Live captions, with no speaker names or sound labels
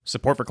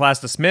Support for Class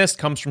Dismissed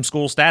comes from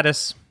School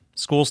Status.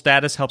 School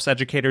Status helps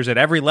educators at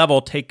every level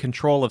take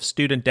control of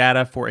student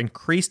data for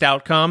increased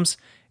outcomes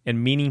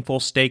and meaningful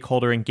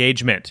stakeholder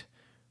engagement.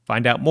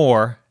 Find out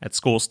more at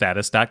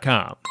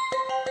schoolstatus.com.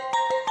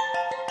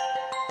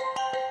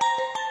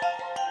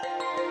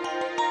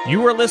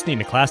 You are listening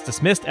to Class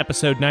Dismissed,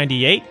 episode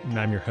 98, and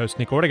I'm your host,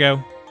 Nick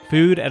Ortego.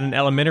 Food at an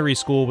elementary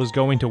school was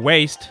going to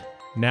waste.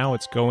 Now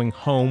it's going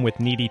home with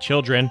needy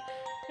children.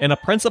 And a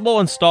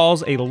principal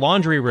installs a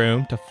laundry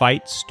room to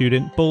fight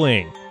student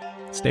bullying.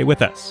 Stay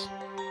with us.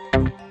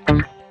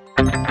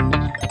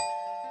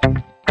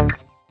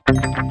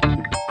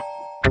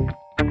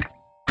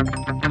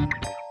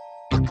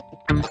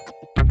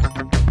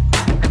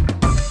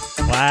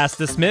 Class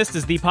Dismissed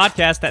is the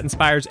podcast that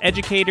inspires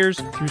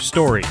educators through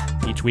story.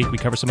 Each week we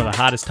cover some of the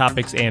hottest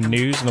topics and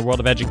news in the world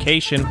of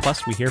education,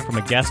 plus we hear from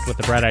a guest with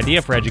a bright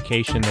idea for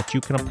education that you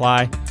can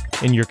apply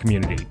in your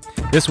community.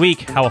 This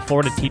week, how a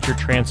Florida teacher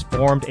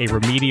transformed a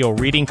remedial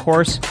reading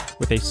course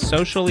with a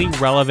socially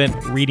relevant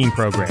reading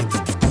program.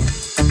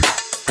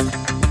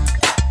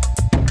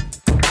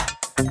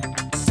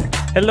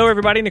 Hello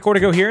everybody, Nick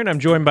Ortego here, and I'm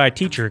joined by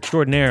teacher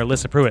extraordinaire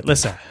Lissa Pruitt.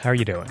 Lissa, how are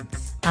you doing?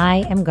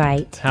 I am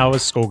great. How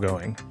is school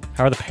going?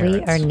 How are the parents?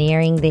 We are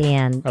nearing the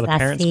end. Are the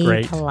parents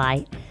great?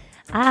 Polite.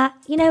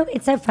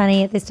 It's so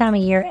funny. At this time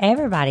of year,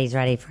 everybody's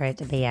ready for it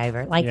to be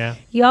over.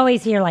 You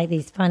always hear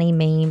these funny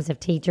memes of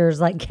teachers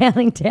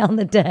counting down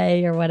the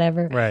day or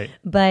whatever. Right.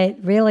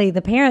 But really,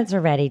 the parents are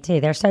ready too.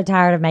 They're so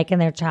tired of making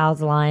their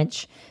child's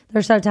lunch.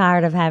 They're so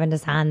tired of having to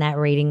sign that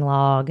reading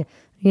log.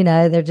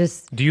 They're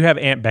just... Do you have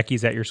Aunt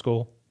Becky's at your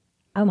school?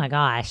 Oh my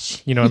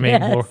gosh. You know what I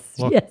mean?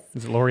 Yes.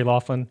 Is it Lori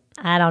Laughlin?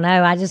 I don't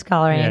know. I just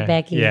call her Aunt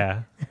Becky.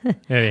 Yeah.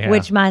 Anyhow.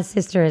 Which my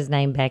sister is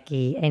named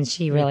Becky, and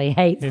she really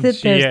hates that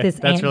there's this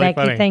Aunt really Becky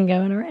funny thing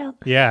going around.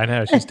 Yeah, I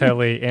know. She's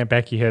totally Aunt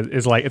Becky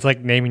it's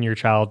like naming your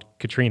child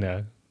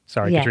Katrina.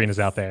 Sorry, yes. Katrina's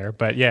out there,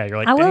 but yeah, you're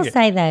like. I will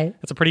say though,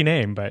 that's a pretty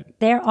name, but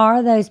there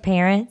are those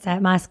parents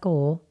at my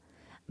school,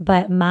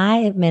 but my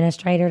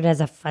administrator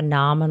does a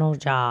phenomenal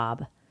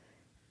job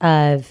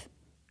of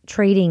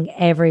treating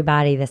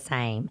everybody the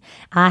same.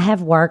 I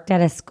have worked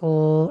at a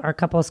school or a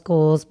couple of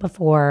schools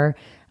before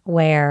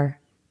where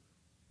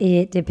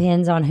it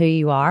depends on who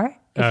you are.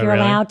 If you're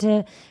allowed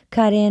to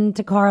cut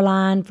into car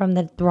line from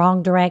the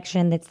wrong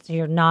direction that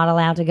you're not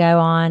allowed to go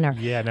on, or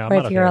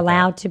if you're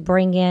allowed to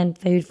bring in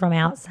food from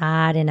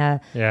outside in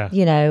a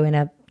in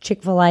a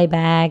Chick-fil-A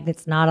bag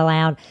that's not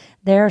allowed.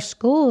 There are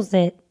schools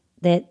that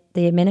the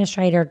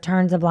administrator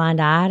turns a blind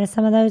eye to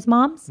some of those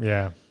moms.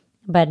 Yeah.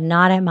 But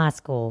not at my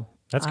school.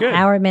 That's good.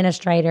 Our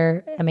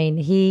administrator,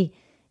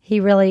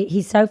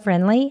 he's so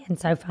friendly and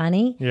so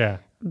funny. Yeah.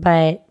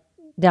 But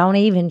don't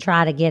even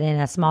try to get in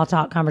a small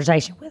talk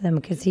conversation with him,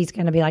 because he's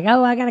going to be like,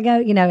 oh, I got to go,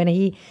 and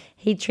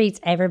he treats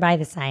everybody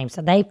the same.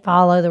 So they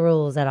follow the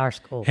rules at our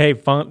school. Hey,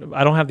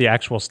 I don't have the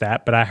actual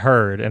stat, but I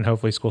heard, and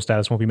hopefully School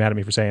Status won't be mad at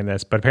me for saying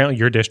this, but apparently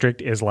your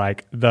district is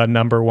the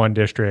number one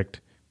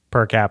district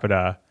per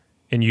capita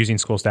in using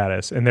School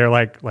Status. And they're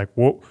like,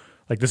 whoa.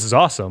 This is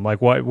awesome.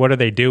 What are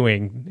they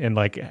doing? And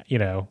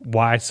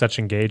why such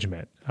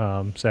engagement?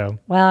 Well,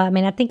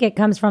 I think it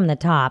comes from the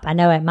top. I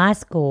know at my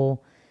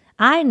school,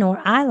 I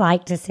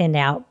like to send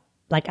out,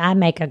 I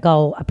make a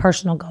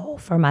personal goal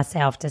for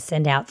myself to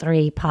send out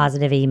 3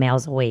 positive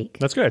emails a week.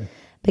 That's good.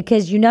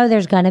 Because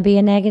there's going to be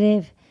a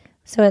negative.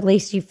 So at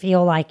least you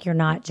feel like you're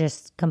not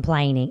just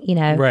complaining,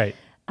 Right.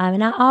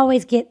 And I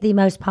always get the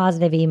most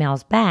positive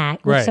emails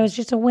back, right. So it's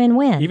just a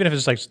win-win. Even if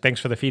it's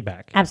thanks for the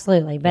feedback.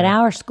 Absolutely. But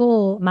our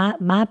school,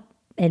 my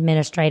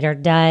administrator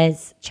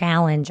does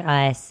challenge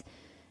us.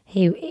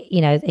 He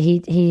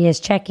is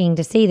checking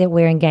to see that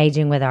we're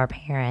engaging with our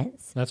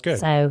parents. That's good.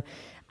 So,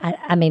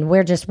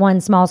 we're just one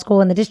small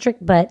school in the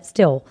district, but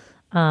still,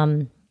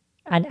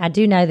 I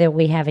do know that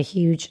we have a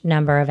huge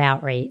number of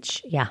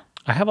outreach. Yeah.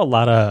 We have a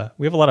lot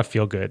of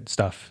feel-good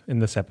stuff in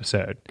this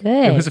episode.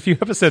 Good. It was a few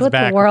episodes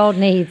back. What the world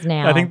needs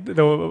now. I think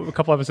a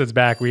couple episodes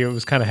back, it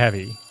was kind of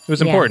heavy. It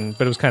was important,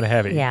 but it was kind of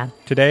heavy. Yeah.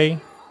 Today,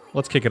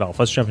 let's kick it off.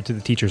 Let's jump into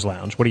the Teacher's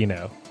Lounge. What do you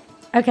know?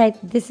 Okay,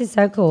 this is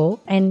so cool.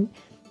 And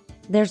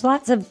there's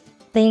lots of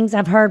things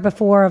I've heard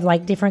before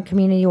of different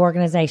community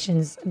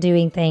organizations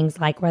doing things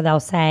where they'll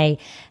say,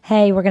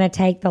 hey, we're going to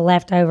take the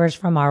leftovers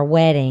from our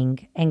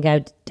wedding and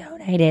go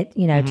donate it,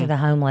 to the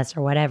homeless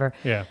or whatever.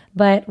 Yeah.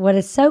 But what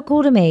is so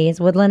cool to me is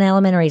Woodland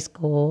Elementary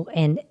School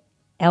in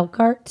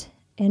Elkhart,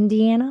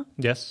 Indiana.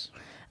 Yes.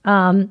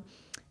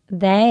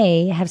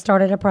 They have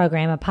started a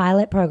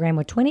pilot program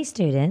with 20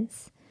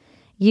 students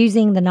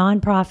using the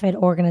nonprofit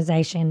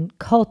organization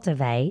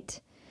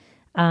Cultivate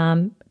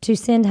to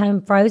send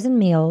home frozen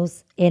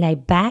meals in a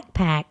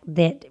backpack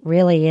that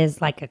really is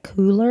like a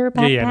cooler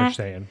backpack. Yeah, I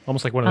understand.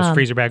 Almost like one of those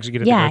freezer bags you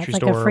get at the grocery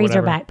store. Yeah, like a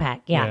freezer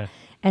backpack. Yeah.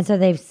 And so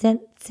they've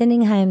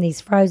sending home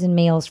these frozen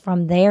meals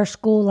from their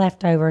school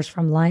leftovers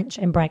from lunch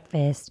and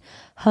breakfast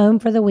home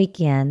for the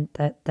weekend,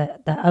 the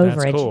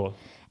overage. That's cool.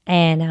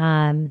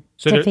 And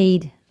to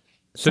feed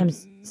some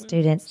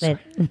students that,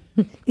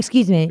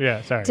 excuse me.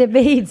 Yeah, sorry. To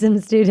feed some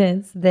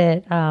students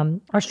that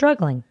are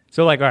struggling.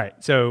 So like, all right,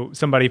 so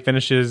somebody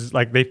finishes,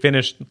 like they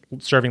finished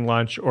serving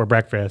lunch or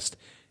breakfast,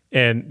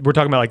 and we're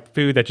talking about like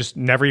food that just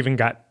never even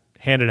got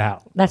handed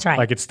out. That's right.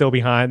 Like it's still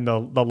behind the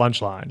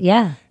lunch line.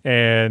 Yeah.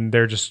 And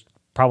they're just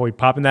probably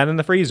popping that in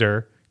the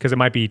freezer because it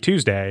might be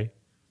Tuesday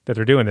that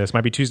they're doing this. It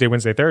might be Tuesday,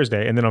 Wednesday,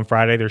 Thursday, and then on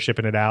Friday they're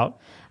shipping it out.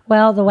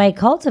 Well, the way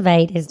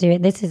Cultivate is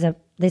doing this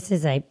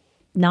is a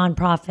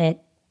nonprofit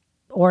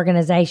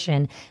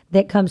organization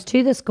that comes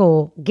to the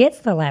school, gets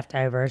the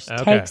leftovers,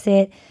 takes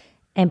it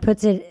and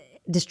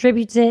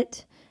distributes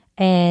it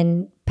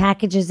and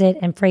packages it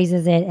and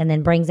freezes it and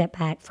then brings it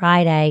back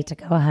Friday to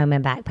go home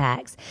in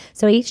backpacks.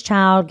 So each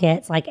child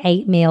gets like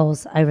 8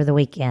 meals over the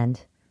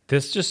weekend.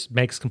 This just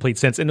makes complete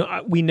sense. And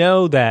we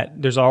know that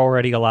there's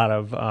already a lot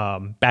of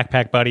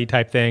backpack buddy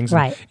type things.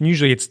 Right. And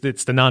usually it's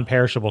the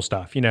non-perishable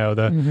stuff,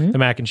 the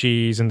mac and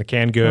cheese and the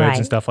canned goods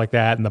and stuff like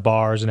that and the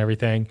bars and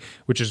everything,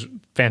 which is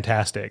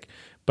fantastic.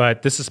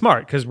 But this is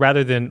smart because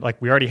rather than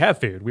like we already have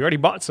food, we already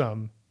bought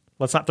some,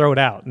 let's not throw it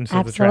out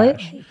into the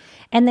trash.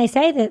 And they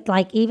say that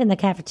like even the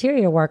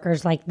cafeteria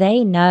workers, like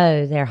they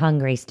know they're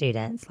hungry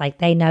students. Like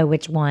they know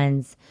which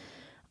ones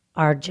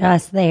are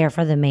just there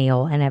for the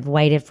meal and have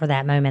waited for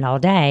that moment all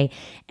day.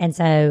 And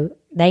so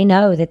they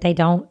know that they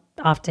don't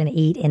often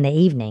eat in the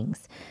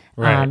evenings.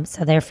 Right.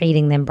 So they're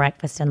feeding them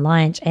breakfast and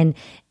lunch. And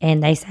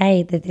they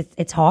say that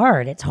it's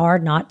hard. It's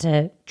hard not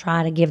to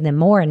try to give them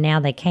more, and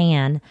now they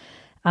can.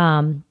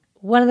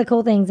 One of the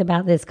cool things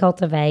about this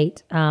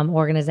Cultivate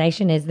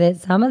organization is that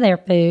some of their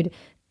food,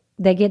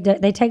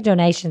 they take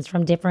donations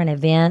from different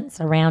events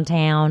around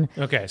town.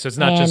 Okay, so it's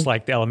not just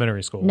like the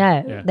elementary school.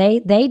 No,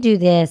 they do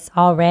this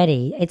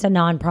already. It's a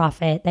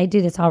nonprofit. They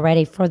do this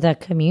already for the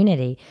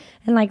community.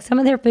 And like some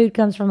of their food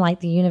comes from like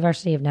the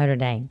University of Notre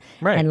Dame.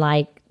 Right. And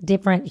like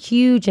different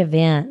huge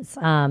events.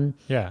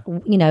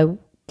 People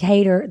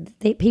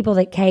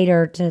that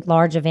cater to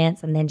large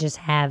events and then just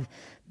have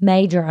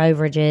major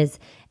overages.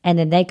 And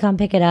then they come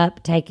pick it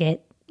up, take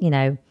it,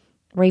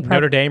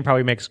 Notre Dame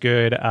probably makes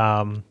good...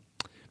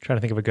 trying to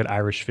think of a good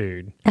Irish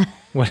food.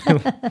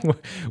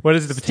 What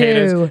is the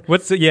potatoes? Stew.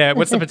 What's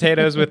the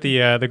potatoes with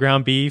the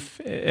ground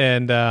beef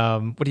and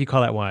what do you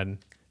call that one?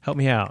 Help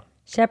me out.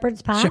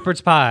 Shepherd's pie.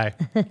 Shepherd's pie.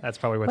 That's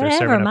probably what they're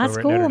serving up My over at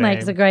school Notre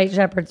makes Dame. a great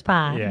shepherd's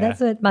pie. Yeah. That's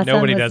what my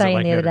Nobody son was does it saying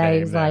like the other Notre day. Dame,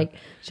 He was no. like,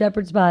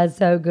 shepherd's pie is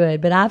so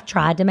good, but I've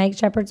tried to make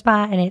shepherd's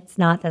pie and it's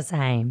not the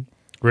same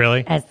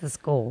Really? as the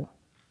school.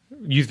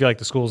 You feel like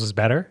the school's is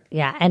better?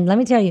 Yeah, and let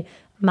me tell you,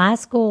 my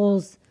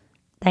school's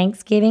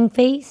Thanksgiving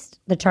feast,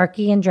 the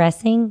turkey and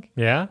dressing,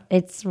 Yeah?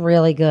 it's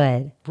really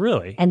good.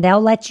 Really? And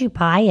they'll let you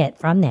buy it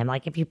from them,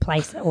 like if you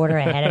place the order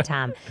ahead of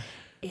time.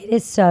 It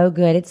is so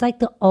good. It's like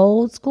the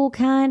old school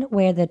kind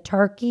where the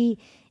turkey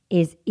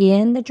is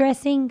in the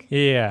dressing.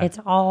 Yeah. It's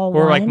all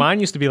Or one. like mine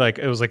used to be like,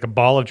 it was like a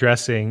ball of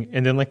dressing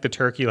and then like the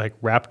turkey like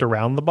wrapped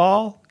around the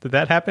ball. Did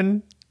that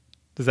happen?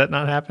 Does that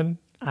not happen?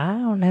 I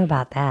don't know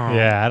about that.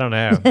 Yeah, I don't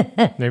know.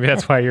 Maybe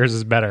that's why yours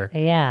is better.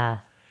 Yeah.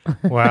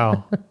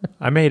 Wow.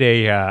 I made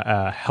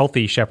a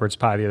healthy shepherd's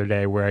pie the other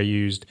day where I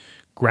used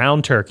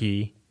ground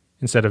turkey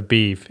instead of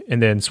beef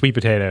and then sweet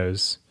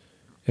potatoes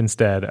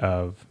instead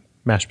of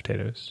mashed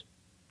potatoes.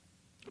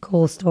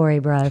 Cool story,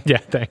 bro. Yeah,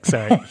 thanks.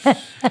 Sorry.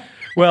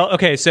 Well,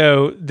 okay,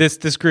 so this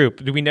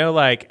group, do we know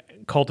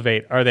like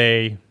Cultivate, are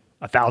they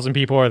 1,000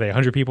 people? Are they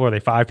 100 people? Are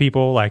they 5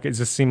 people? Like, does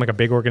this seem like a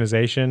big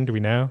organization? Do we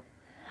know?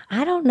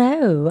 I don't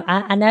know.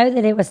 I know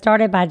that it was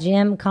started by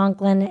Jim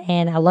Conklin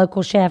and a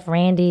local chef,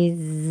 Randy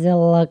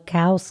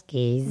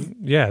Zilakowski.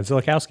 Yeah,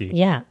 Zilakowski.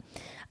 Yeah.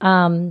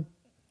 And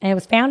it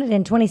was founded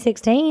in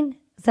 2016.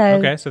 So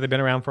Okay, so they've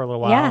been around for a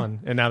little while, yeah.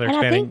 and now they're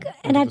And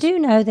expanding. I do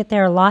know that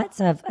there are lots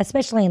of,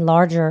 especially in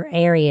larger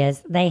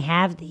areas, they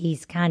have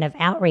these kind of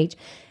outreach.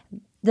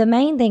 The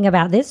main thing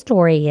about this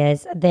story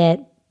is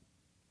that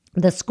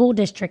the school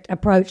district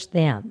approached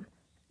them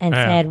and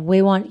said,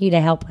 we want you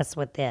to help us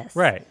with this.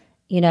 Right.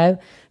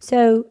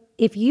 So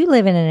if you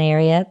live in an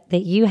area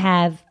that you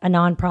have a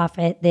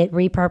nonprofit that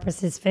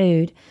repurposes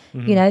food,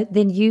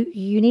 then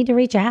you need to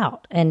reach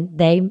out and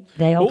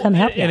they'll come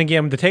help you. And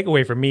again, the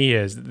takeaway for me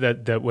is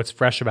that what's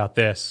fresh about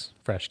this,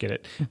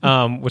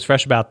 what's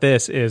fresh about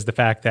this is the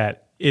fact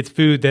that it's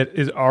food that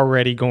is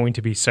already going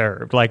to be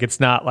served. Like, it's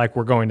not like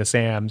we're going to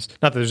Sam's.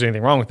 Not that there's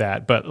anything wrong with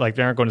that, but like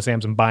they aren't going to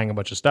Sam's and buying a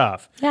bunch of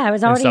stuff. Yeah, it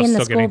was already in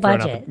the school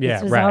budget.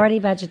 This was already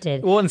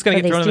budgeted. Well, and it's going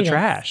to get thrown in the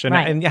trash. And,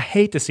 right. and I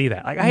hate to see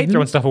that. Like, I hate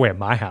throwing stuff away at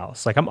my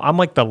house. Like, I'm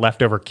like the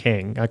leftover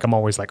king. Like, I'm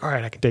always like, all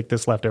right, I can take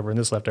this leftover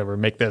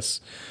and make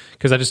this,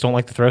 because I just don't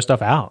like to throw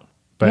stuff out.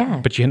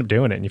 But you end up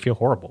doing it and you feel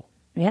horrible.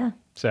 Yeah.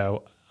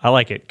 So I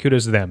like it.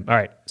 Kudos to them. All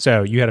right.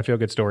 So you had a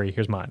feel-good story.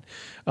 Here's mine.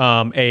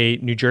 A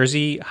New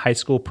Jersey high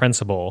school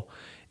principal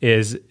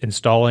is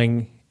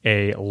installing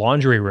a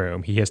laundry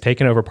room. He has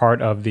taken over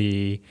part of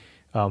the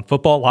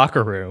football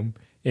locker room,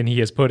 and he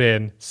has put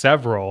in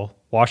several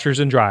washers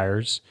and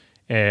dryers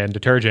and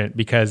detergent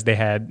because they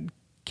had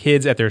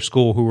kids at their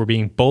school who were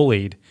being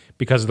bullied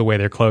because of the way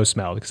their clothes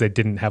smelled, because they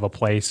didn't have a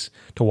place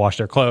to wash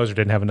their clothes or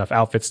didn't have enough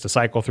outfits to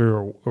cycle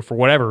through or for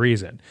whatever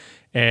reason.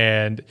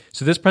 And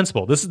so this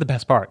principal, this is the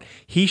best part.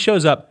 He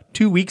shows up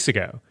 2 weeks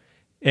ago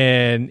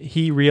And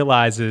he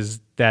realizes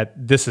that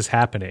this is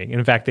happening.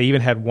 In fact, they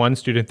even had one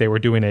student, they were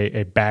doing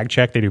a bag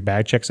check. They do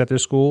bag checks at their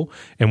school.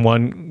 And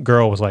one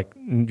girl was like,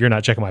 "You're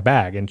not checking my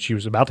bag." And she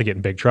was about to get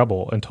in big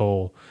trouble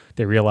until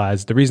they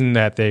realized the reason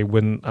that they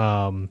wouldn't,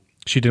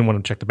 she didn't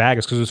want to check the bag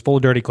is because it was full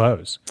of dirty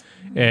clothes.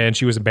 And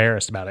she was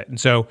embarrassed about it. And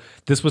so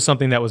this was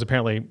something that was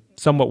apparently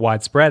somewhat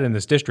widespread in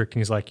this district.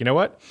 And he's like, you know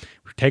what?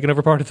 We're taking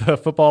over part of the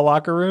football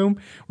locker room.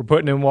 We're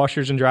putting in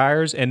washers and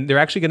dryers. And they're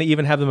actually going to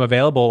even have them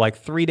available like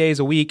 3 days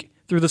a week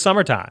through the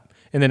summertime.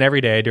 And then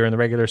every day during the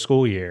regular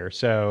school year.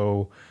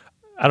 So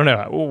I don't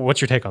know.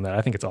 What's your take on that?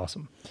 I think it's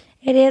awesome.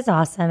 It is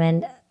awesome.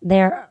 And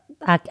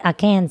I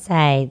can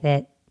say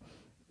that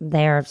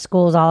there are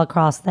schools all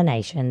across the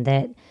nation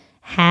that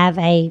have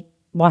a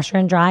washer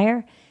and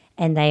dryer,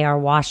 and they are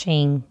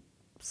washing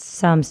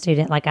some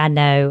student. Like I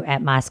know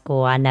at my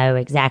school, I know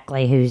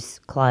exactly whose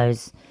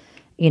clothes,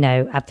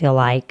 I feel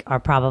like are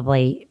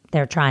probably,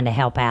 they're trying to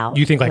help out.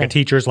 You think like a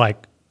teacher's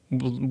like,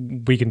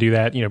 we can do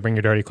that, bring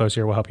your dirty clothes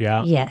here, we'll help you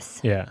out?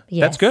 Yes. Yeah.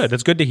 Yes. That's good.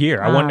 That's good to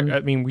hear.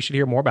 We should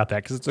hear more about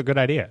that because it's a good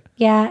idea.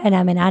 Yeah.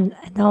 And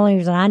the only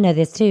reason I know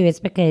this too is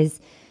because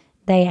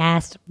they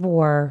asked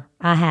for,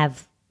 I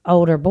have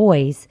older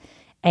boys,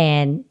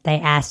 and they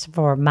asked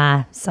for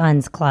my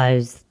son's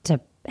clothes to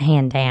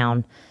hand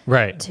down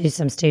to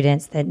some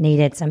students that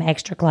needed some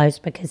extra clothes,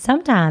 because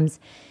sometimes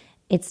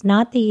it's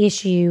not the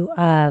issue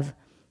of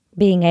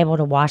being able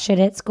to wash it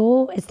at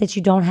school. It's that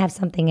you don't have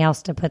something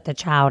else to put the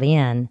child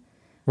in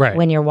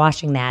when you're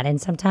washing that. And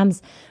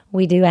sometimes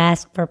we do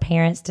ask for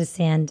parents to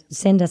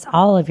send us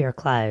all of your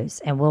clothes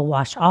and we'll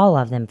wash all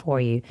of them for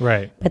you.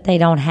 Right. But they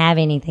don't have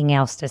anything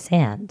else to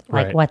send.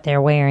 Like what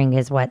they're wearing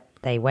is what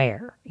they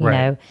wear, you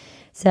know?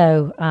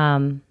 So,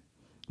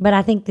 but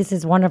I think this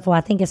is wonderful. I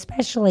think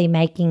especially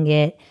making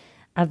it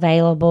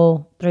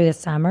available through the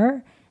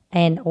summer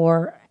and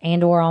or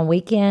on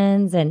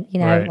weekends, and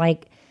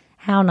like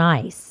how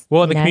nice.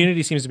 Well, the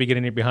community seems to be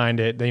getting behind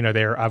it.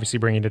 They're obviously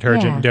bringing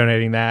detergent and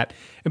donating that.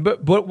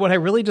 But what I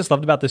really just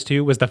loved about this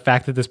too was the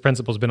fact that this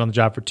principal's been on the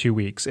job for 2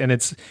 weeks, and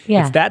it's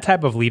that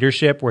type of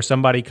leadership where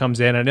somebody comes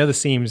in. I know this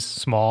seems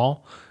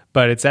small,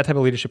 but it's that type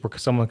of leadership where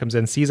someone comes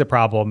in, sees a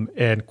problem,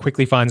 and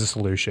quickly finds a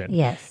solution.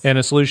 Yes. And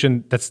a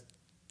solution that's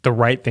the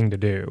right thing to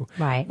do.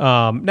 Right.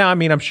 Now,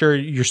 I'm sure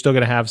you're still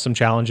going to have some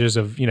challenges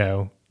of,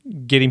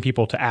 getting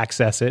people to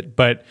access it,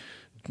 but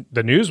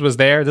the news was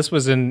there. This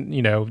was in,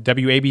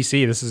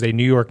 WABC. This is a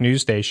New York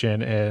news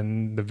station,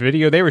 and the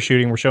video they were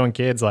shooting were showing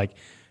kids like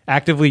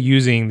actively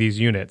using these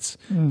units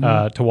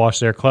to wash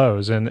their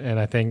clothes, and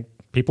I think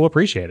people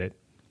appreciate it.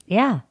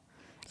 Yeah.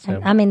 So.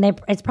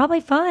 It's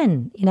probably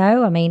fun,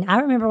 I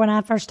remember when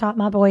I first taught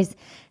my boys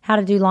how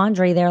to do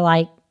laundry, they're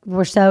like,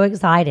 we're so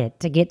excited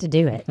to get to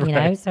do it,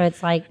 know? So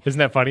it's like... Isn't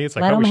that funny? It's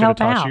like, we should have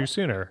taught you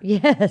sooner.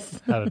 Yes.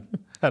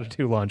 how to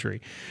do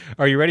laundry.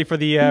 Are you ready for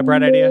the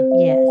bright idea?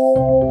 Yes.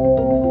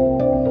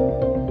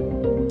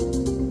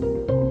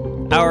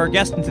 Our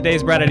guest in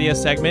today's Bright Idea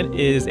segment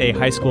is a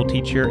high school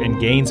teacher in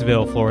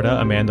Gainesville,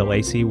 Florida. Amanda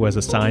Lacey was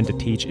assigned to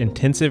teach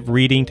intensive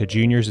reading to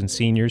juniors and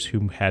seniors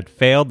who had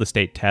failed the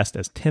state test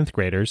as 10th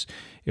graders.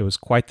 It was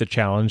quite the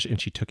challenge,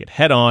 and she took it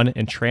head on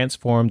and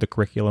transformed the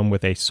curriculum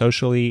with a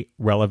socially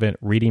relevant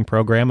reading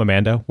program.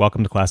 Amanda,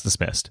 welcome to Class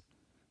Dismissed.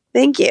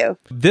 Thank you.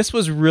 This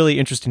was really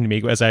interesting to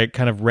me as I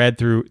kind of read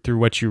through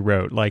what you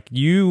wrote. Like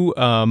you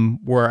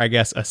were, I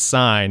guess,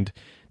 assigned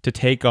to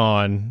take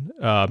on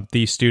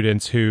these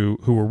students who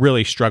were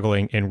really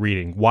struggling in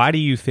reading. Why do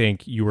you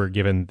think you were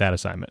given that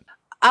assignment?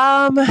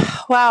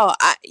 Wow.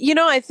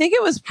 I think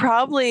it was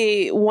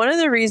probably one of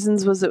the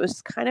reasons was it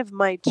was kind of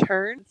my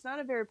turn. It's not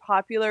a very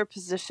popular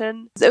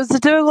position. It was a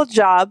difficult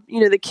job.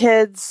 The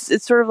kids,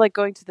 it's sort of like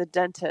going to the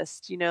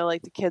dentist,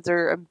 like the kids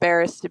are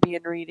embarrassed to be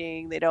in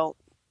reading. They don't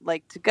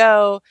like to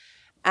go.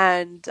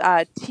 And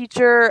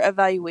teacher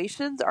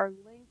evaluations are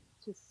linked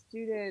to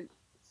student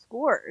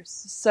scores.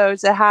 So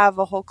to have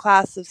a whole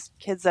class of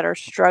kids that are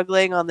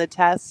struggling on the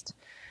test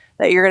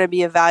that you're going to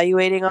be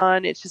evaluating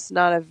on, it's just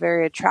not a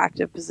very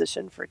attractive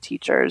position for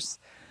teachers.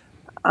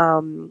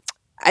 I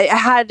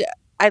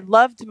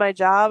loved my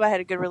job. I had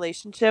a good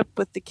relationship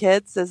with the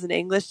kids as an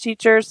English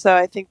teacher, so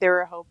I think they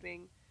were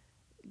hoping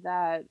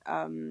that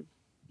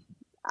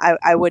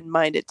I wouldn't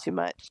mind it too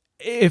much.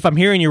 If I'm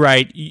hearing you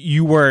right,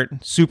 you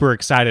weren't super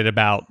excited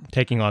about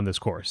taking on this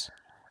course.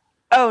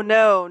 Oh,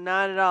 no,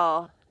 not at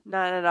all.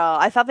 Not at all.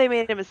 I thought they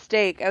made a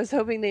mistake. I was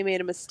hoping they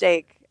made a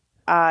mistake.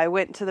 I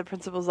went to the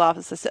principal's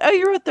office. I said, "Oh,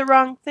 you wrote the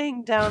wrong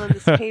thing down on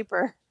this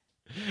paper."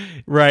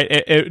 Right.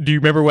 Do you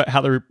remember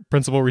how the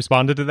principal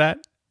responded to that?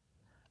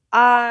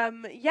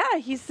 Yeah,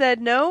 he said,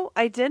 "No,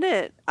 I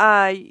didn't.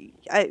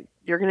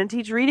 You're going to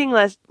teach reading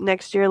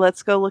next year.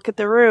 Let's go look at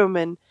the room."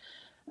 And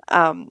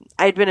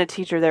I'd been a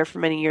teacher there for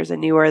many years. I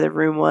knew where the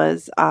room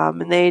was.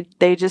 And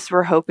they just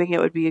were hoping it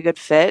would be a good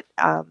fit.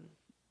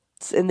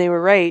 And they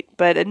were right.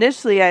 But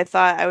initially I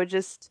thought I would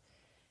just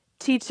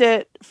teach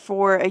it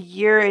for a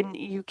year, and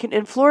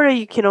in Florida,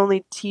 you can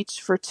only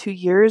teach for 2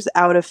 years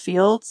out of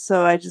field.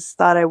 So I just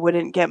thought I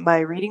wouldn't get my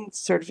reading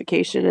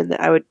certification and that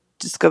I would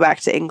just go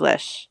back to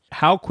English.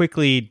 How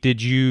quickly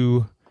did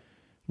you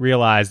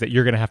realize that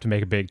you're going to have to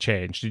make a big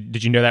change.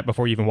 Did you know that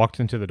before you even walked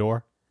into the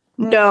door?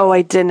 No,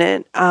 I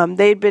didn't.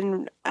 They'd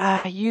been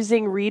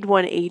using Read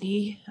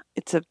 180.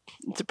 It's a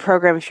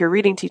program. If you're a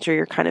reading teacher,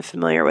 you're kind of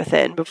familiar with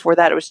it. And before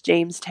that, it was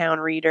Jamestown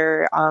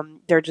Reader.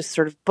 They're just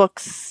sort of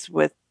books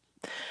with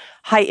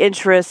high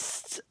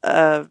interest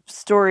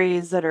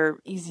stories that are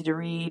easy to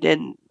read.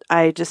 And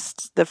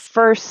the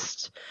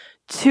first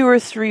 2 or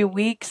 3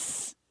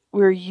 weeks,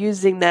 we were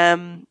using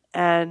them,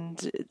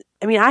 and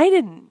I mean, I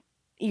didn't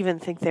even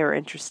think they were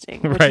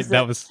interesting. Right,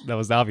 that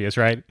was obvious,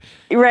 right?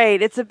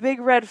 Right. It's a big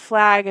red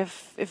flag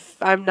if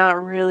I'm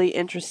not really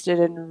interested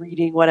in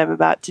reading what I'm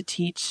about to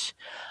teach.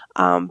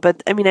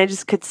 But I mean, I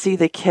just could see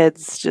the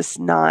kids just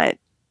not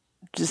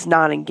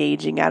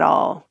engaging at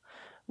all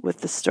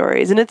with the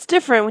stories. And it's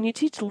different when you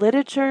teach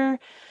literature.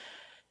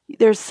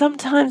 There's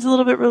sometimes a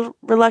little bit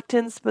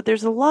reluctance, but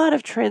there's a lot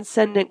of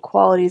transcendent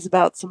qualities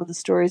about some of the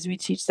stories we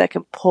teach that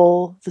can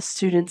pull the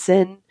students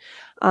in.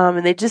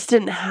 And they just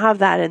didn't have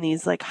that in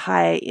these like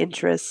high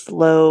interest,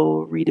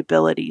 low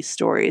readability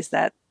stories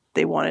that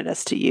they wanted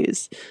us to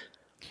use.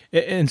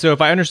 And so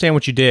if I understand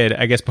what you did,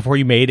 I guess before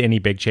you made any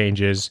big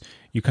changes,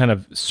 you kind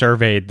of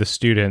surveyed the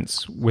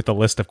students with a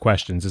list of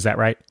questions. Is that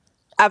right?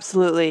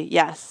 Absolutely.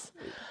 Yes.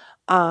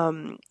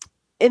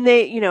 And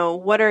they,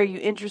 what are you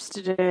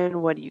interested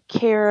in? What do you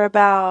care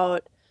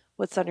about?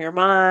 What's on your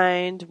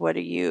mind? What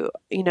are you,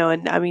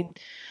 and I mean,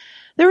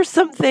 there were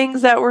some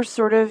things that were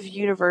sort of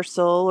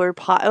universal or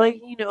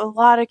a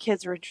lot of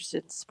kids were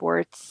interested in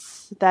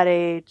sports at that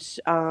age.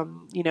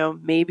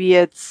 Maybe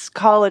it's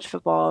college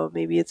football,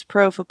 maybe it's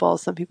pro football.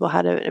 Some people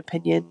had an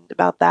opinion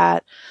about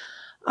that.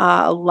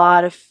 A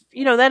lot of,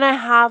 then I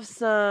have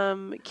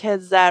some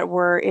kids that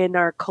were in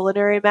our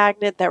culinary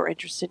magnet that were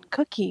interested in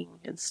cooking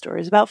and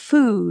stories about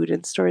food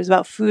in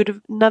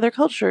other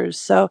cultures.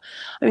 So,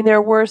 I mean,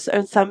 there were,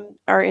 and some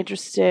are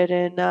interested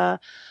in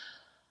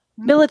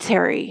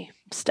military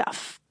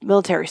stuff,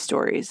 military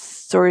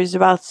stories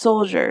about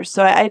soldiers.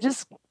 So I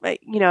just,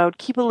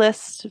 keep a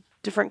list of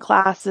different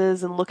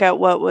classes and look at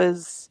what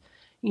was,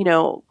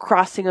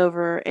 crossing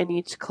over in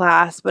each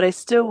class. But I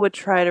still would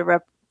try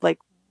to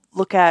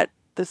look at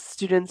the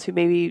students who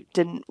maybe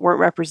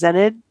weren't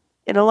represented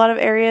in a lot of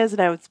areas,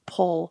 and I would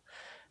pull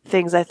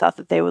things I thought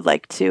that they would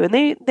like to, and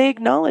they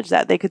acknowledged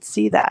that. They could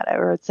see that.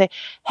 Or would say,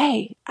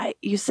 "Hey,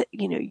 you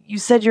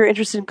said you're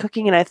interested in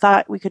cooking, and I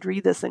thought we could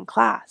read this in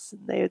class."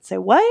 And they would say,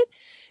 "What?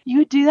 You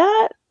would do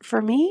that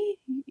for me?"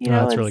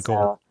 That's really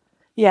cool.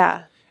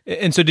 Yeah.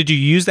 And so did you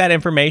use that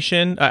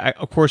information,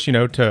 of course,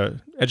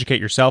 to educate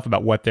yourself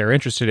about what they're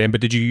interested in, but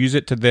did you use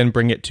it to then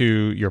bring it to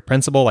your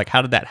principal? Like,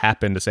 how did that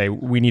happen to say,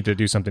 we need to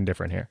do something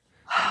different here?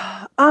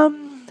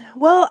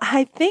 Well,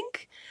 I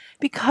think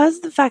because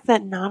the fact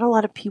that not a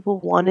lot of people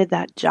wanted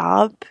that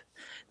job,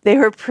 they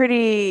were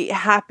pretty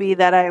happy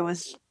that I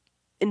was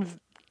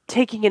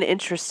taking an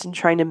interest in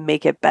trying to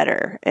make it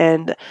better.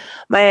 And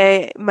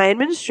my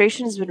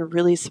administration has been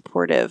really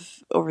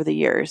supportive over the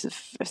years.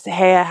 If I say,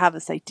 "Hey, I have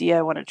this idea,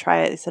 I want to try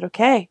it," they said,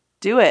 "Okay,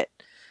 do it.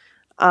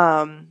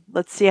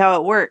 Let's see how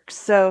it works."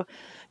 So,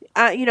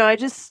 I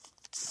just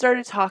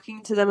started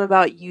talking to them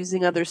about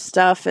using other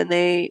stuff, and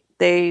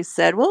they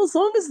said, "Well, as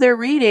long as they're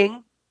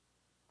reading,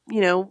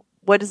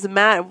 what does it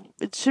matter?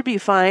 It should be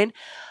fine."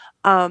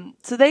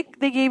 So they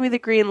gave me the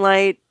green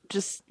light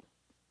just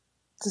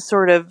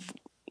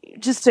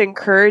to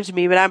encourage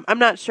me, but I'm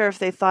not sure if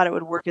they thought it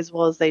would work as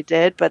well as they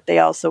did, but they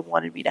also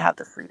wanted me to have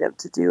the freedom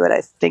to do what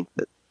I think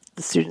that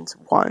the students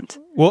want.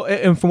 Well,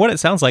 and from what it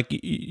sounds like,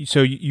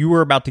 so you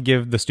were about to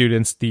give the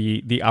students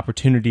the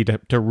opportunity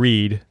to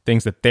read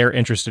things that they're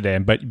interested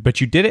in,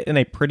 but you did it in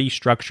a pretty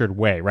structured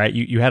way, right?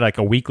 You had like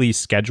a weekly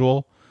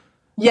schedule.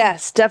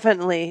 Yes,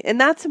 definitely, and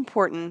that's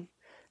important.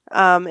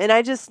 And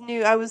I just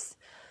knew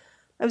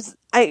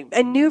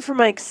I knew from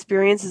my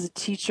experience as a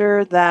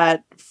teacher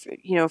that,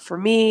 for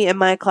me in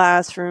my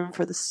classroom,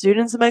 for the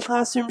students in my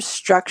classroom,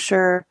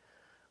 structure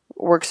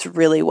works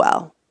really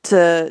well.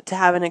 To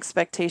have an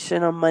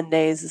expectation on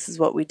Mondays, this is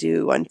what we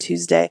do on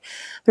Tuesday.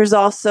 There's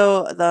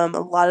also a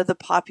lot of the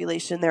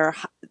population,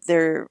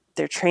 they're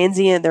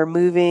transient, they're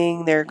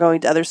moving, they're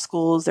going to other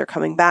schools, they're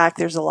coming back.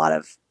 There's a lot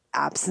of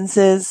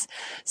absences.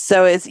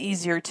 So it's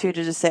easier to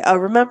just say, "Oh,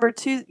 remember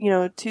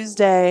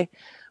Tuesday,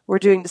 we're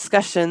doing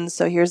discussions,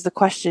 so here's the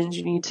questions.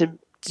 You need to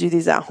do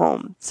these at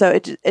home." So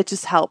it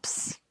just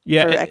helps for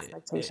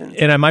expectations.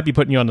 And I might be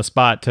putting you on the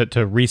spot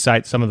to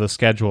recite some of the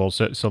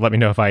schedules. So let me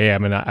know if I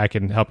am, and I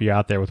can help you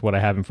out there with what I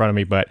have in front of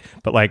me. But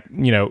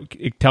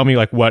tell me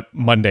like what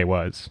Monday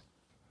was.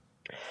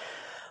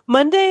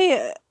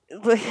 Monday,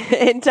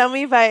 and tell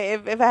me if I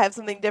have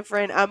something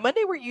different.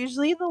 Monday, we're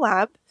usually in the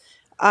lab.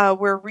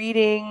 We're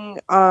reading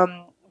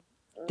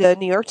the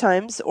New York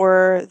Times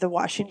or the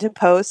Washington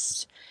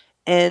Post.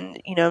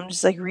 And, I'm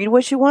just like, read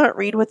what you want,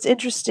 read what's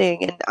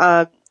interesting.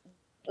 And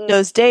in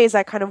those days,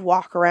 I kind of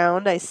walk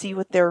around, I see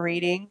what they're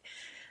reading.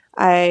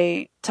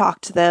 I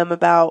talk to them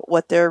about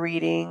what they're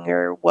reading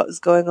or what was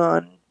going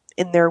on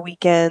in their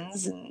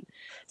weekends. And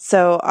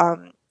so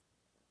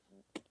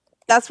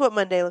that's what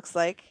Monday looks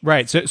like.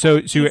 Right. So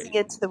Easing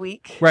into the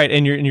week. Right,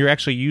 and you're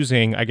actually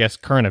using, I guess,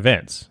 current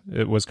events.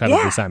 It was kind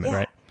of the assignment,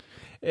 right?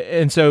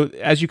 And so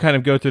as you kind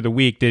of go through the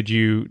week,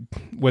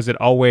 was it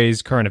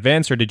always current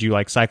events, or did you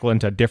like cycle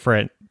into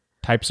different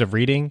types of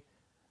reading?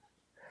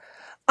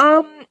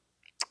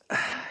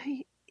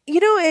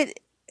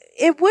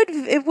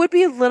 It would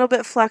be a little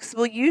bit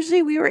flexible.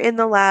 Usually we were in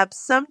the lab.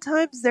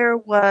 Sometimes there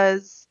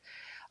was,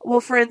 well,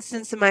 for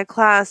instance, in my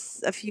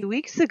class a few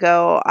weeks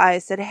ago, I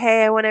said,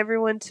 hey, I want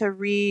everyone to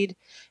read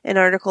an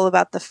article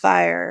about the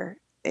fire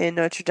in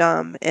Notre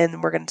Dame,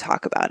 and we're going to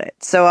talk about it.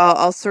 So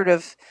I'll sort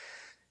of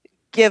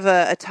give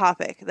a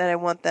topic that I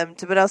want them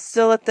to, but I'll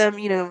still let them,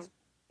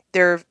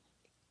 there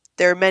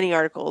are many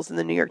articles in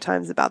the New York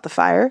Times about the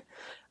fire,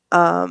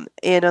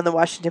 and on the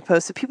Washington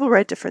Post. So people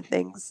write different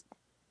things.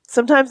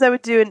 Sometimes I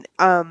would do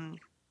an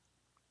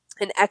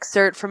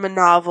excerpt from a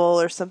novel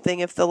or something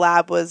if the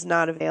lab was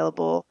not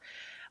available.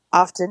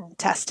 Often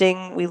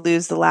testing, we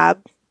lose the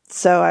lab.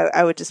 So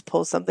I would just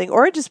pull something,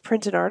 or I'd just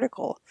print an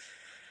article.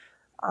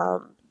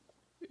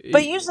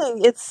 But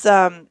usually it's,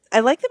 I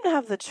like them to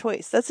have the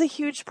choice. That's a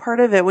huge part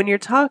of it. When you're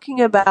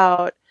talking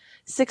about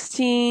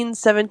 16,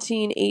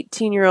 17,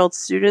 18-year-old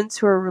students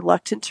who are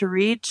reluctant to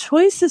read,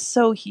 choice is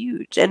so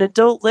huge. And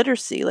adult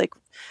literacy, like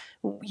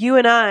you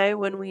and I,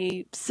 when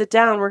we sit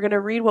down, we're going to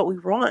read what we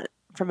want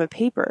from a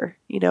paper,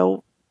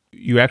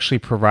 You actually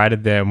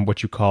provided them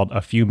what you called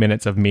a few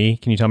minutes of me.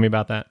 Can you tell me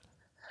about that?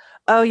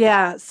 Oh,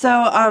 yeah.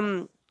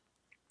 So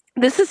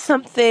this is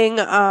something,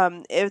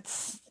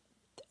 it's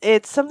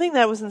something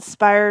that was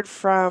inspired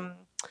from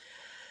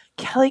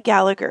Kelly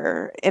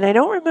Gallagher, and I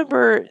don't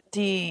remember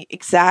the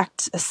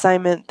exact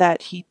assignment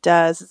that he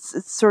does.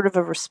 It's sort of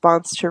a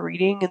response to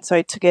reading, and so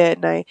I took it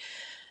and I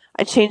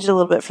changed it a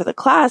little bit for the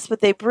class, but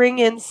they bring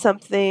in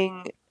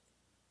something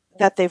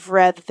that they've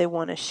read that they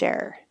want to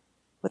share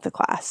with the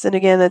class. And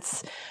again,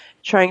 that's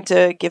trying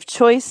to give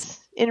choice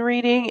in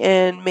reading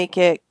and make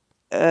it,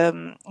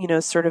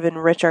 sort of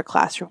enrich our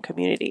classroom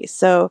community.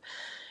 So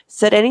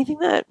said anything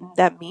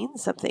that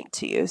means something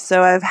to you.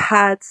 So I've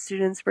had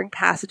students bring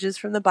passages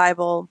from the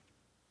Bible.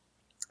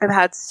 I've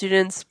had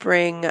students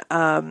bring,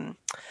 one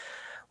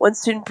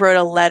student wrote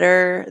a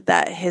letter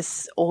that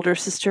his older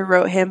sister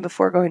wrote him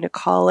before going to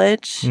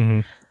college. Mm-hmm.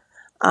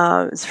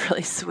 It was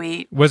really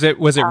sweet. Was it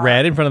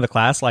read in front of the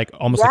class, like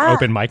almost like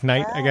open mic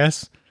night, I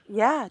guess?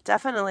 Yeah,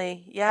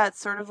 definitely. Yeah, it's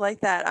sort of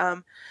like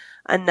that.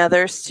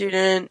 Another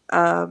student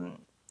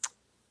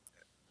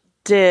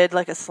did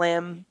like a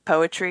slam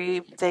poetry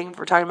thing.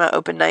 We're talking about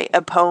open night,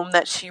 a poem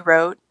that she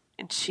wrote,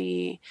 and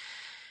she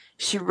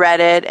read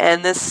it.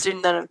 And this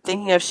student that I'm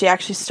thinking of, she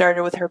actually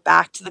started with her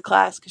back to the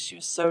class because she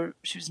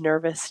was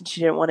nervous and she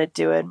didn't want to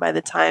do it. And by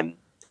the time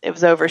it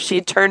was over, she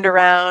had turned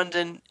around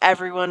and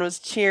everyone was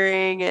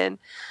cheering and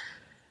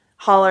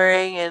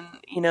hollering and,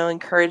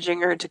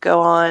 encouraging her to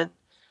go on.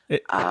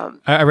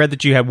 I read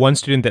that you had one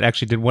student that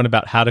actually did one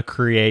about how to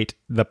create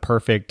the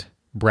perfect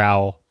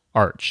brow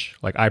arch,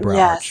 like eyebrow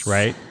arch,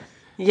 right?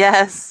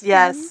 Yes.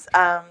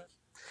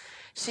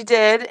 She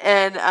did,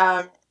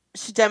 and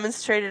she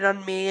demonstrated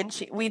on me,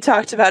 and we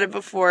talked about it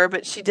before,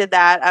 but she did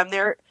that.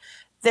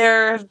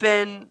 There have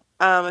been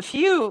a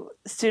few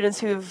students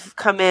who've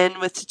come in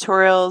with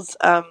tutorials,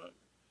 and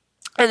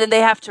then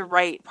they have to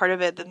write part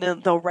of it.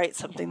 Then they'll write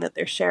something that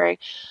they're sharing.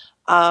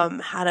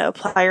 How to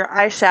apply your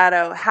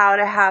eyeshadow, how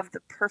to have the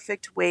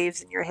perfect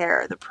waves in your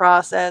hair, the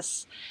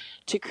process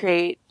to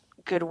create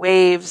good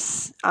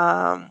waves.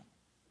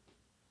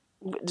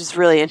 Just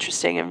really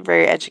interesting and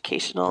very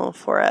educational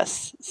for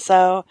us.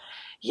 So,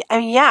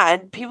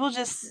 and people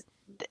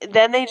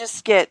then they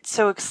just get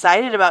so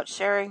excited about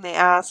sharing. They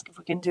ask if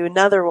we can do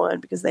another one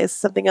because they have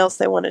something else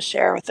they want to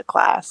share with the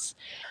class.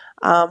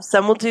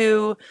 Some will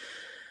do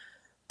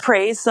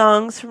praise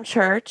songs from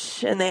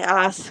church, and they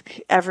ask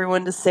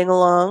everyone to sing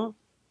along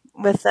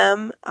with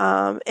them.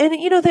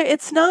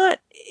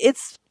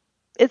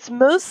 It's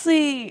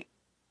mostly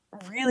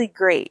really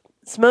great.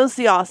 It's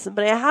mostly awesome,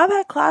 but I have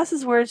had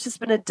classes where it's just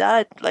been a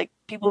dud. Like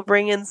people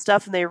bring in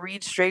stuff and they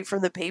read straight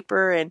from the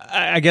paper, and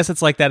I guess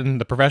it's like that in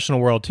the professional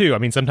world too. I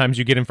mean, sometimes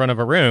you get in front of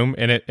a room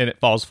and it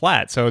falls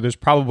flat. So there's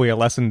probably a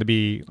lesson to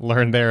be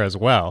learned there as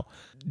well.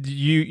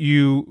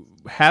 You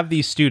have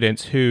these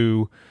students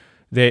who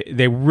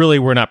they really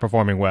were not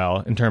performing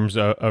well in terms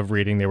of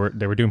reading. They were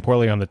doing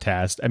poorly on the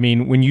test. I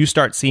mean, when you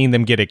start seeing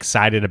them get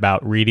excited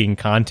about reading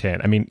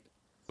content, I mean,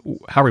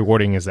 how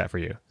rewarding is that for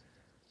you?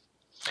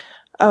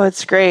 Oh,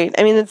 it's great.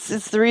 I mean,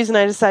 it's the reason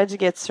I decided to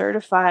get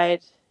certified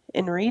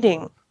in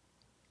reading,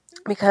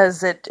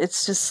 because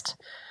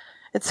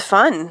it's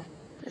fun.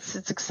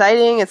 It's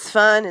exciting. It's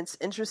fun. It's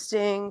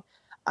interesting.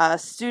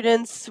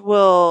 Students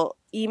will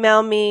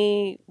email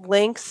me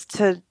links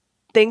to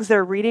things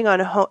they're reading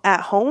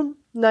at home,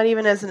 not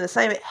even as an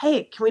assignment.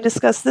 Hey, can we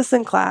discuss this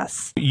in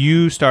class?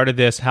 You started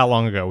this how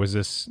long ago? Was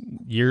this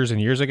years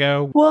and years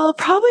ago? Well,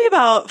 probably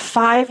about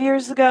 5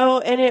 years ago,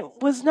 and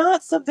it was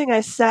not something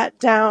I sat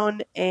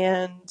down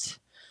and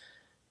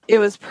it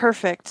was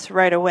perfect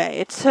right away.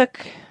 It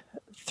took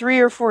 3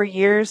 or 4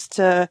 years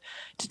to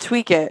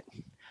tweak it.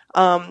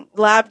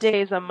 Lab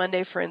days on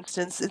Monday, for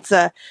instance,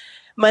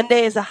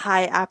 Monday is a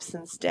high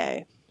absence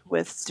day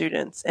with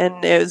students.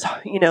 And it was,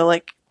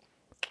 like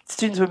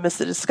students would miss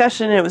the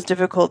discussion. And it was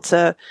difficult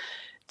to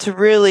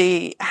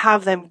really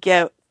have them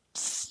get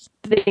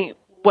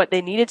what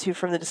they needed to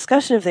from the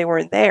discussion if they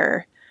weren't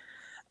there.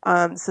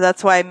 So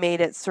that's why I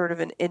made it sort of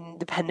an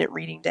independent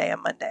reading day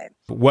on Monday.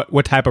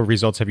 What type of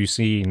results have you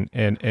seen,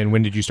 and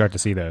when did you start to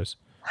see those?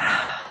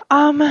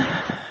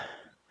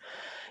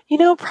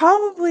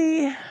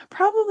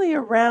 Probably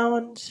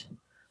around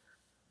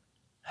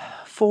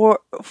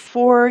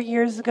 4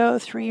 years ago,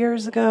 3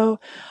 years ago.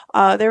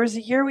 There was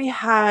a year we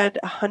had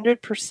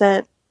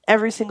 100%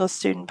 every single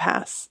student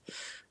pass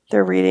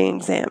their reading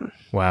exam.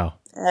 Wow.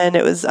 And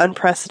it was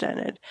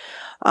unprecedented.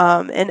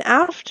 And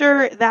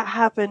after that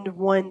happened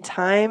one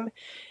time,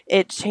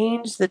 it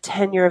changed the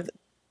tenure of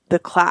the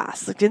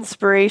class. Like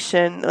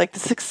inspiration, like the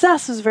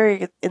success was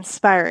very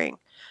inspiring.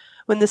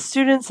 When the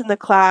students in the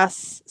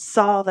class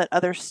saw that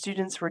other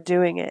students were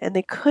doing it and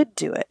they could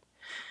do it,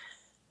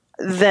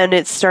 then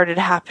it started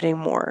happening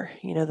more.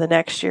 The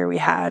next year we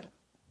had,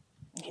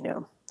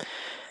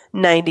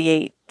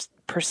 98%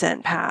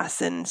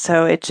 pass. And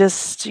so it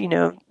just,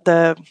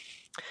 the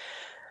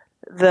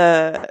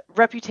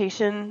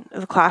reputation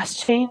of the class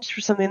changed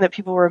for something that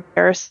people were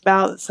embarrassed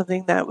about,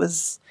 something that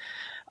was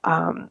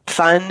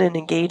fun and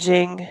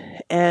engaging,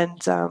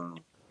 and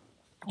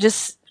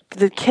just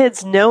the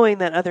kids knowing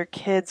that other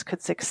kids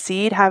could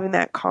succeed, having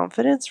that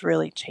confidence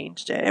really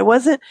changed it. I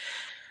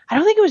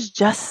don't think it was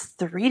just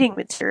the reading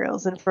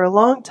materials. And for a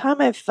long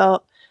time, I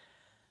felt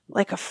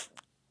like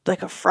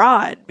a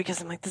fraud because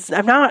I'm like,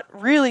 I'm not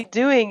really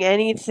doing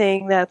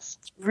anything that's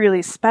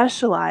really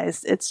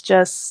specialized. It's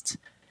just,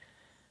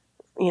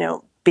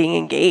 being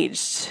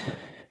engaged.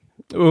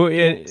 Oh,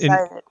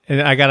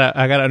 and I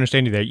gotta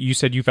understand you there. You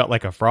said you felt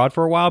like a fraud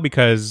for a while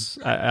because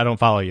I don't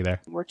follow you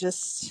there. We're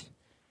just,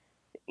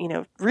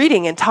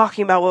 reading and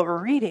talking about what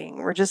we're reading.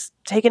 We're just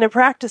taking a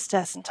practice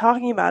test and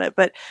talking about it.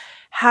 But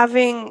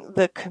having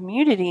the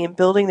community and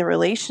building the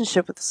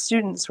relationship with the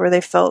students where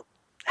they felt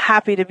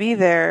happy to be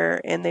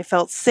there and they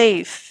felt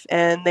safe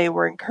and they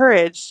were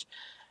encouraged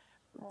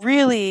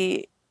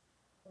really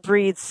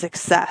breeds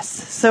success.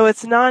 So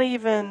it's not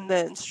even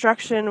the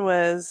instruction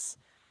was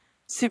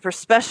super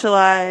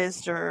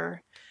specialized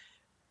or,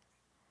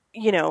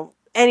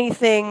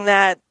 anything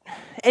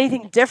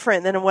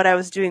different than what I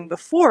was doing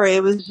before.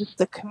 It was just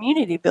the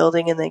community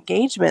building and the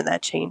engagement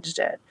that changed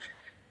it.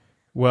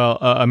 Well,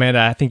 Amanda,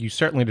 I think you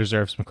certainly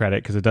deserve some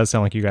credit because it does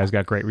sound like you guys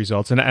got great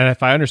results. And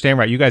if I understand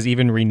right, you guys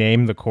even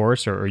renamed the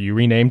course or you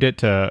renamed it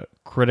to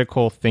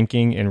Critical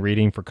Thinking and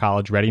Reading for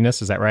College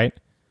Readiness. Is that right?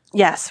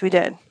 Yes, we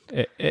did.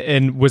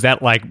 And was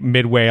that like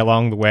midway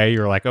along the way?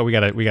 You're like, oh, we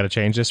gotta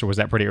change this, or was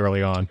that pretty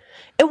early on?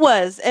 It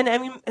was, and I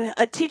mean,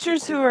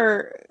 teachers who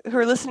are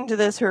listening to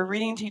this, who are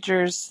reading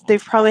teachers,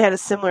 they've probably had a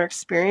similar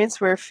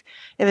experience where if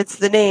it's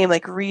the name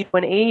like Read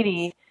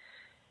 180,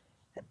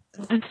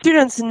 the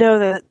students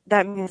know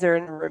that means they're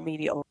in a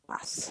remedial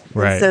class,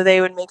 right? And so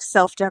they would make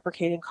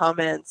self-deprecating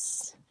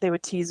comments. They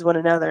would tease one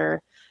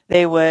another.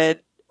 They would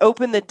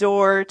open the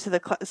door to the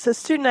class. So,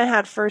 student I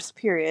had first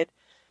period.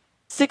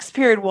 Sixth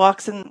period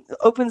walks and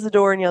opens the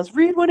door and yells,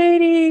 "Read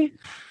 180,"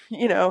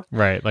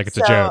 Right, like it's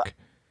a joke.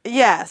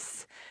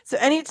 Yes. So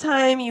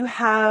anytime you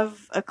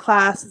have a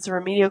class, it's a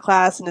remedial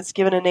class, and it's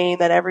given a name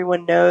that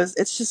everyone knows,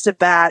 it's just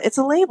it's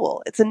a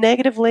label. It's a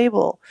negative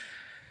label.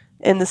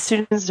 And the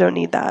students don't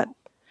need that.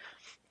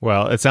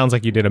 Well, it sounds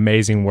like you did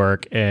amazing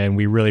work, and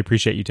we really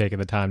appreciate you taking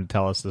the time to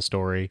tell us the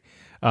story.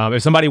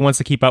 If somebody wants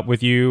to keep up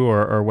with you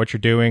or what you're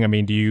doing, I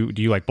mean, do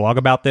you like blog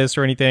about this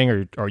or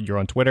anything, or you're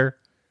on Twitter?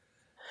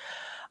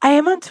 I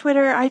am on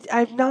Twitter.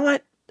 I'm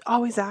not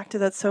always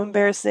active. That's so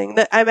embarrassing.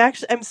 That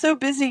I'm so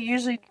busy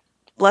usually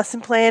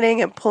lesson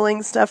planning and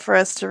pulling stuff for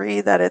us to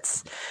read that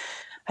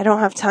I don't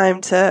have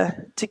time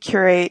to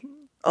curate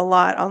a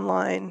lot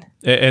online.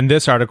 And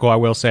this article, I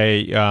will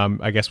say,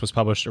 I guess was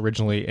published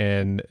originally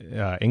in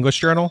English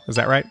Journal. Is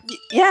that right?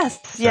 Yes.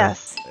 So,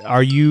 yes.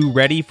 Are you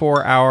ready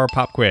for our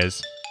pop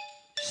quiz?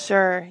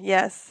 Sure.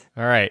 Yes.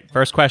 All right.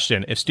 First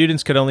question. If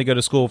students could only go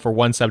to school for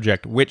one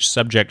subject, which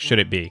subject should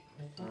it be?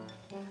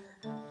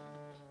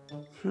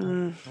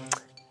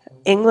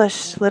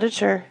 English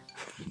literature.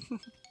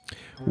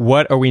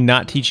 What are we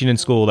not teaching in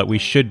school that we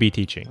should be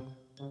teaching?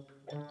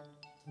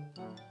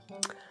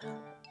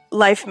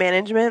 Life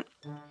management.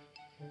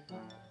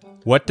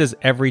 What does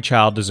every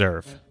child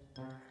deserve?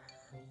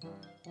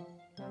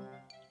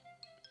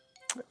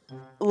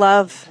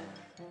 Love.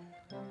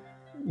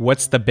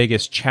 What's the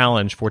biggest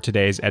challenge for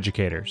today's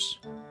educators?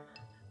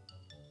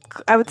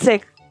 I would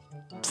say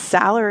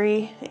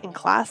salary and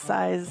class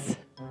size.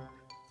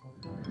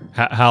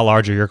 How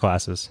large are your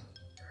classes?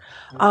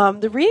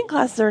 The reading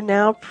classes are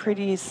now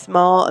pretty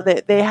small.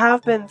 They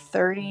have been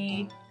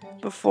 30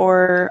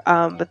 before,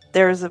 but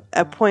there's a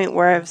point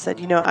where I've said,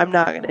 I'm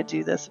not going to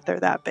do this if they're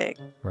that big.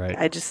 Right.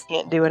 I just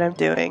can't do what I'm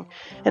doing.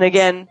 And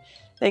again,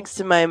 thanks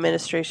to my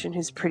administration,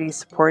 who's pretty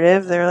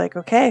supportive, they're like,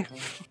 okay,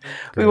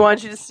 we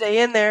want you to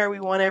stay in there. We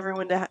want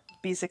everyone to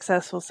be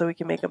successful so we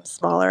can make them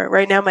smaller.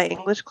 Right now, my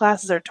English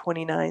classes are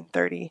 29,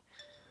 30.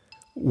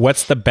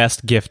 What's the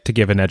best gift to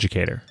give an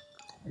educator?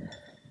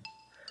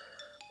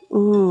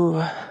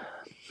 Ooh,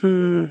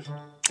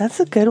 that's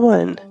a good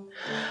one.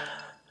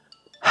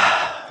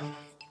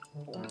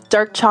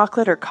 Dark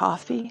chocolate or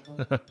coffee?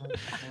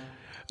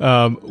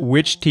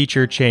 Which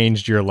teacher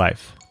changed your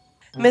life?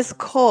 Miss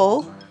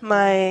Cole,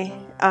 my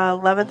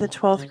 11th and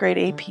 12th grade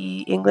AP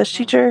English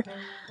teacher.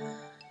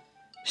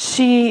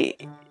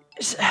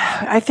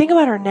 I think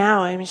about her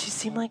now. I mean, she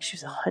seemed like she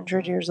was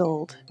 100 years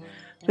old,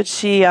 but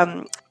she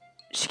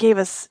gave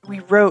us, we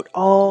wrote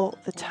all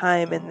the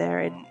time in there.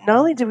 And not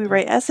only did we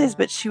write essays,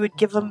 but she would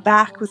give them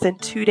back within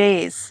 2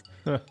 days.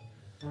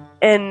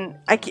 And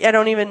I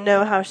don't even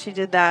know how she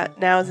did that.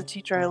 Now as a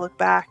teacher, I look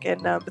back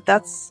and, but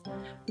that's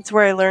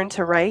where I learned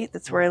to write.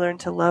 That's where I learned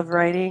to love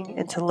writing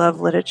and to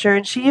love literature.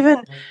 And she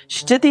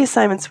did the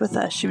assignments with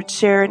us. She would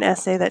share an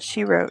essay that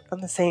she wrote on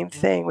the same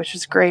thing, which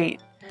was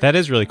great. That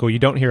is really cool. You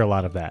don't hear a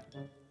lot of that.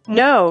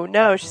 No.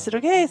 She said,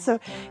 okay, so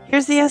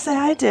here's the essay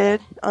I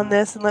did on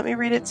this, and let me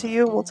read it to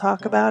you, and we'll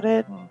talk about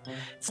it. And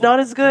it's not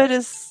as good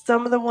as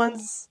some of the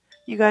ones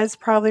you guys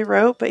probably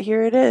wrote, but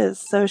here it is.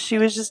 So she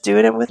was just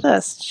doing it with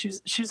us.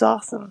 She was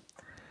awesome.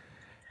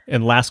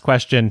 And last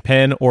question,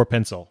 pen or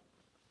pencil?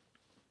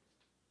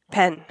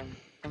 Pen.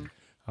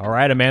 All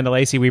right, Amanda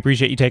Lacey, we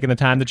appreciate you taking the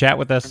time to chat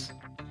with us.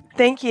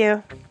 Thank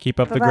you. Keep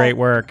up Bye-bye. the great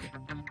work.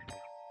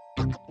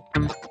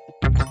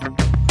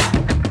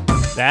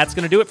 That's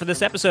going to do it for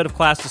this episode of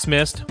Class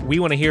Dismissed. We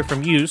want to hear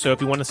from you, so if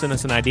you want to send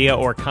us an idea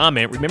or a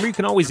comment, remember you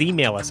can always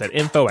email us at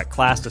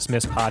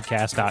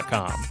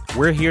info@classdismissedpodcast.com.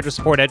 We're here to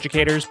support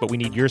educators, but we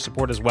need your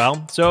support as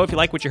well. So if you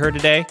like what you heard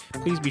today,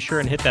 please be sure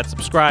and hit that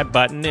subscribe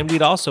button, and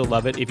we'd also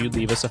love it if you'd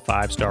leave us a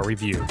 5-star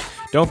review.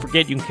 Don't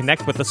forget you can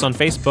connect with us on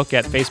Facebook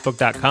at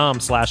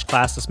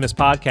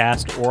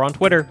facebook.com/classdismissedpodcast or on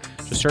Twitter.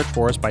 Just search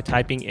for us by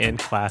typing in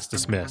Class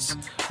Dismiss.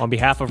 On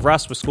behalf of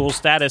Russ with School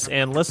Status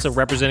and Lissa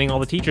representing all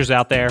the teachers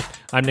out there,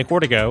 I'm Nick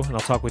Ortego, and I'll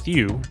talk with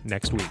you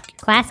next week.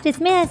 Class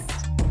dismissed.